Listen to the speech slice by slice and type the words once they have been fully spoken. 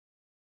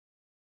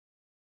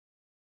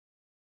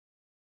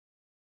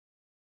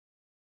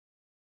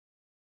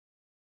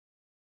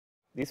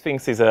These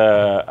things is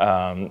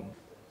a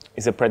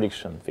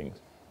prediction thing,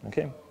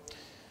 okay?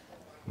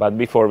 But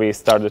before we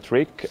start the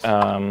trick,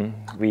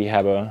 we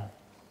have a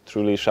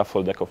truly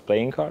shuffled deck of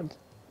playing cards,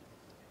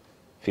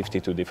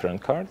 52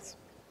 different cards,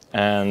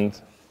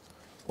 and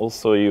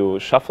also you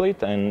shuffle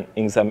it and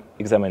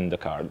examine the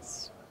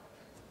cards.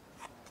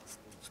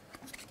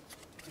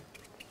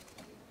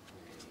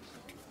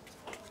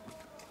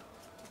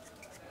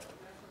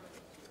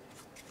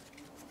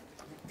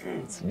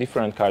 It's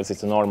different cards,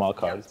 it's a normal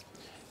card.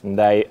 And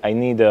I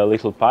need a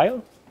little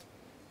pile,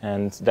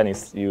 and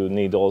Dennis, you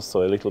need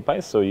also a little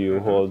pile, so you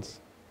hold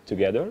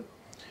together.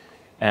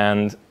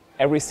 And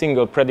every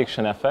single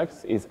prediction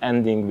effect is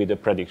ending with a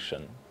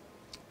prediction.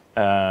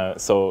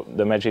 So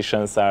the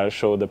magicians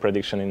show the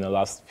prediction in the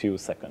last few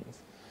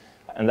seconds.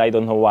 And I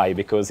don't know why,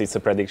 because it's a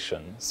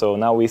prediction. So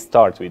now we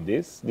start with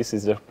this. This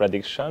is the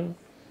prediction.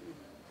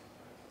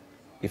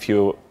 If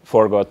you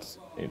forgot,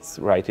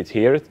 write it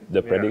here,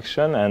 the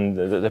prediction. And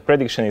the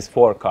prediction is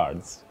 4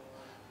 cards.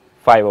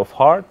 5 of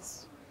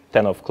hearts,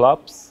 10 of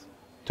clubs,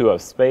 2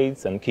 of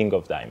spades, and king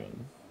of diamonds.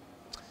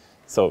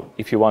 So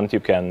if you want, you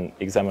can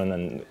examine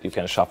and you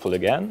can shuffle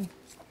again.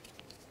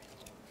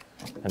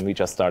 And we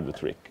just start the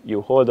trick.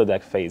 You hold the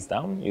deck face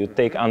down, you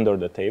take under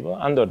the table.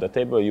 Under the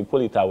table, you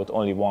pull it out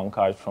only 1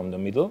 card from the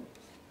middle.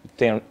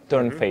 You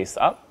turn face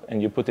up,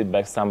 and you put it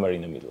back somewhere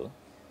in the middle.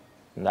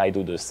 And I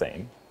do the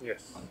same.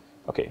 Yes.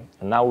 Okay,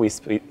 and now we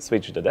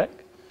switch the deck.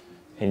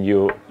 And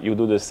you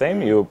do the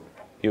same.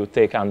 You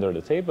take under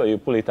the table, you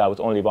pull it out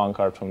only 1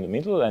 card from the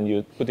middle, and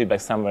you put it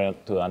back somewhere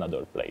to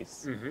another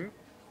place.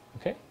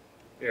 Okay?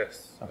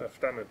 Yes, okay. I've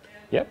done it.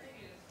 Yep.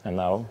 And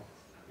now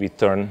we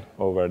turn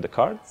over the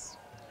cards,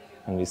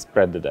 and we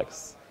spread the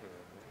decks.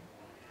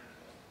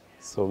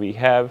 So we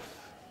have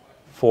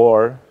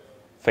 4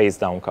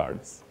 face-down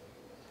cards.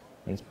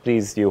 And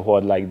please, you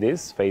hold like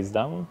this, face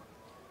down.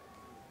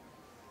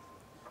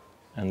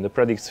 And the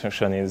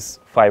prediction is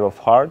 5 of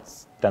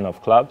hearts, 10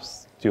 of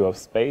clubs, 2 of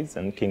spades,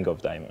 and king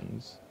of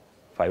diamonds.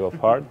 5 of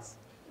hearts,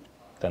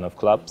 10 of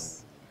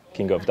clubs,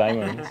 king of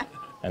diamonds,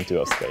 and 2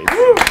 of spades.